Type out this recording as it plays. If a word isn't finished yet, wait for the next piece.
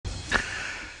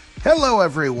Hello,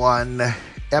 everyone.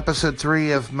 Episode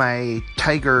 3 of my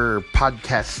Tiger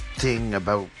podcasting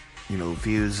about,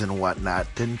 views and whatnot.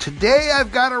 And today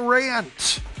I've got a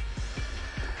rant.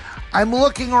 I'm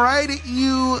looking right at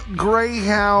you,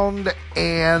 Greyhound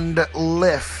and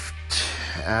Lyft.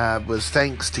 It was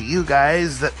thanks to you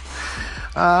guys that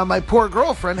my poor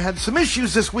girlfriend had some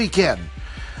issues this weekend.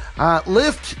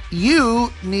 Lyft,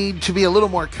 you need to be a little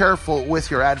more careful with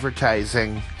your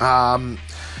advertising.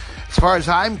 As far as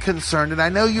I'm concerned, and I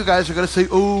know you guys are going to say,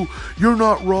 oh, you're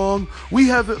not wrong. We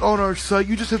have it on our site.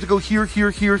 You just have to go here.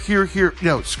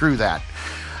 No, screw that.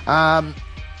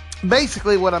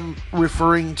 Basically, what I'm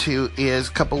referring to is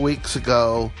a couple weeks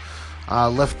ago,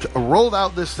 Lyft rolled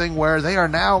out this thing where they are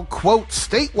now, quote,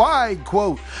 statewide,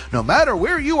 quote, no matter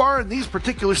where you are in these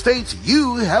particular states,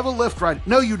 you have a Lyft ride.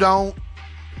 No, you don't.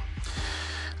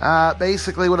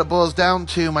 Basically, what it boils down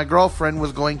to, my girlfriend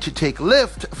was going to take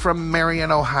Lyft from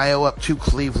Marion, Ohio up to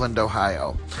Cleveland,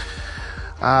 Ohio.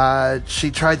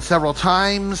 She tried several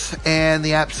times, and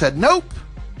the app said nope.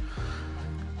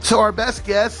 So our best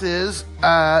guess is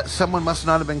someone must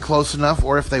not have been close enough,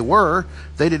 or if they were,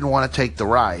 they didn't want to take the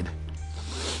ride.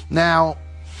 Now,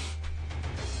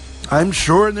 I'm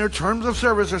sure in their terms of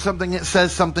service or something it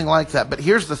says something like that, but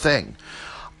here's the thing.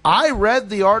 I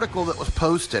read the article that was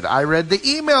posted. I read the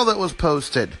email that was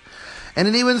posted. And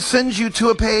it even sends you to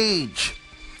a page.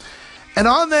 And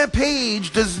on that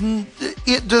page,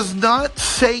 it does not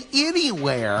say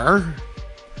anywhere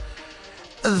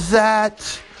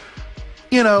that,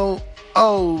 it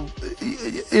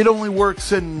only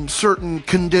works in certain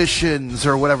conditions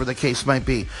or whatever the case might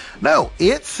be. No,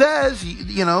 it says,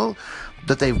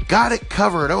 that they've got it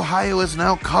covered. Ohio is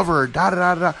now covered.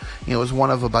 It was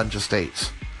one of a bunch of states.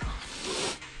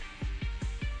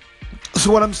 So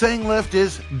what I'm saying, Lyft,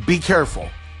 is be careful.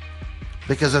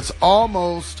 Because it's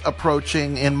almost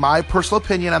approaching, in my personal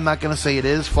opinion, I'm not going to say it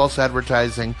is false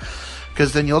advertising,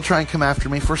 because then you'll try and come after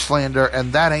me for slander,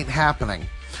 and that ain't happening.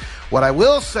 What I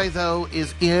will say, though,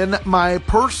 is in my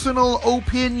personal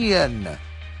opinion,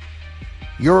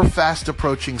 you're fast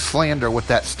approaching slander with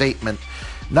that statement.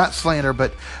 Not slander,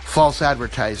 but false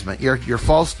advertisement. You're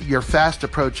fast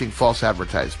approaching false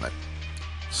advertisement.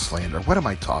 Slander. What am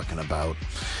I talking about?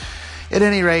 At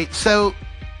any rate, so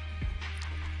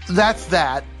that's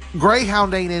that.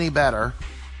 Greyhound ain't any better.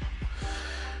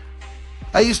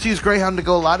 I used to use Greyhound to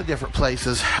go a lot of different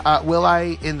places. Will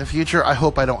I in the future? I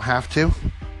hope I don't have to.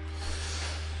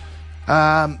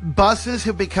 Buses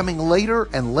have been coming later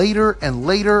and later and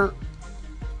later.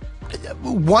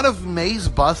 One of May's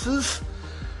buses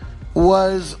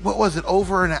was,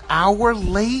 over an hour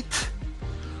late?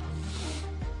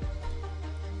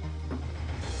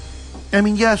 I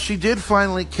mean, yes, she did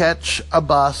finally catch a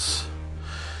bus.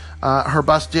 Her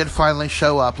bus did finally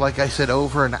show up, like I said,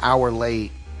 over an hour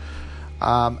late.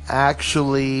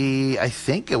 Actually, I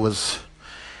think it was...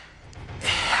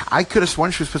 I could have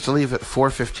sworn she was supposed to leave at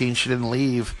 4:15. She didn't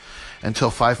leave until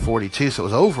 5:42, so it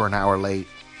was over an hour late.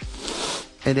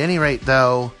 At any rate,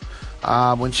 though,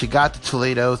 when she got to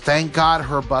Toledo, thank God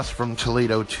her bus from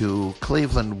Toledo to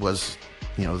Cleveland was,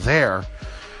 there.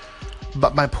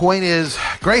 But my point is,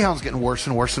 Greyhound's getting worse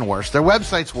and worse and worse. Their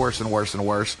website's worse and worse and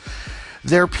worse.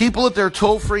 Their people at their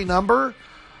toll-free number,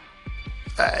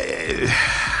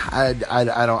 I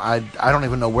don't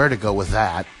even know where to go with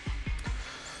that.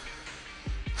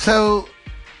 So,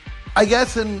 I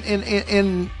guess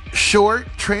in short,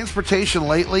 transportation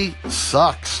lately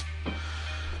sucks.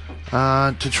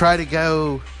 To try to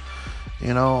go,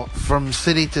 from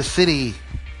city to city,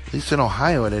 at least in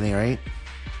Ohio at any rate.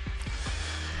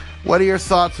 What are your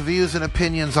thoughts, views, and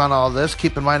opinions on all this?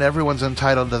 Keep in mind, everyone's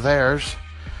entitled to theirs.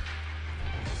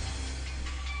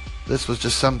 This was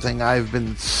just something I've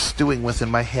been stewing with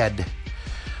in my head.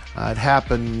 It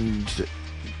happened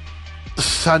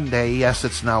Sunday. Yes,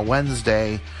 it's now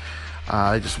Wednesday.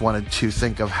 I just wanted to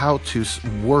think of how to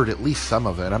word at least some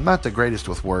of it. I'm not the greatest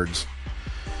with words.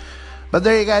 But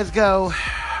there you guys go.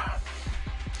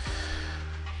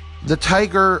 The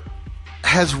Tiger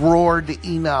has roared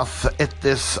enough at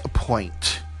this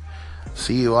point.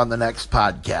 See you on the next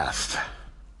podcast.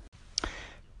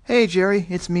 Hey Jerry,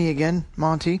 it's me again,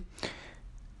 Monty.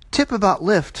 Tip about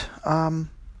Lyft.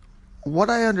 What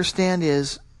I understand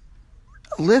is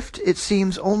Lyft, it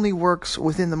seems, only works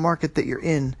within the market that you're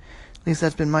in. At least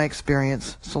that's been my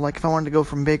experience. So like if I wanted to go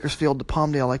from Bakersfield to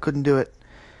Palmdale, I couldn't do it.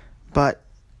 But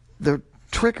the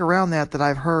trick around that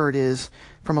I've heard is,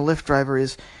 from a Lyft driver,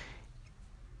 is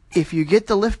if you get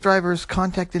the Lyft driver's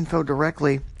contact info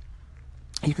directly,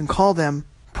 you can call them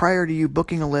prior to you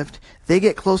booking a Lyft. They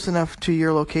get close enough to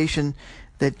your location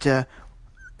that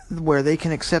where they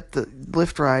can accept the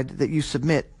Lyft ride that you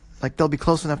submit Like they'll be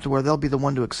close enough to where they'll be the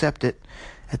one to accept it.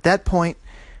 At that point,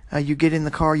 you get in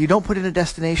the car. You don't put in a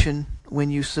destination when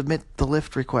you submit the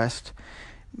Lyft request.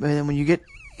 But then when you get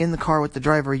in the car with the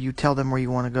driver, you tell them where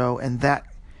you want to go, and that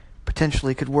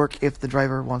potentially could work if the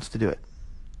driver wants to do it.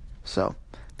 So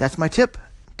that's my tip.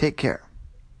 Take care.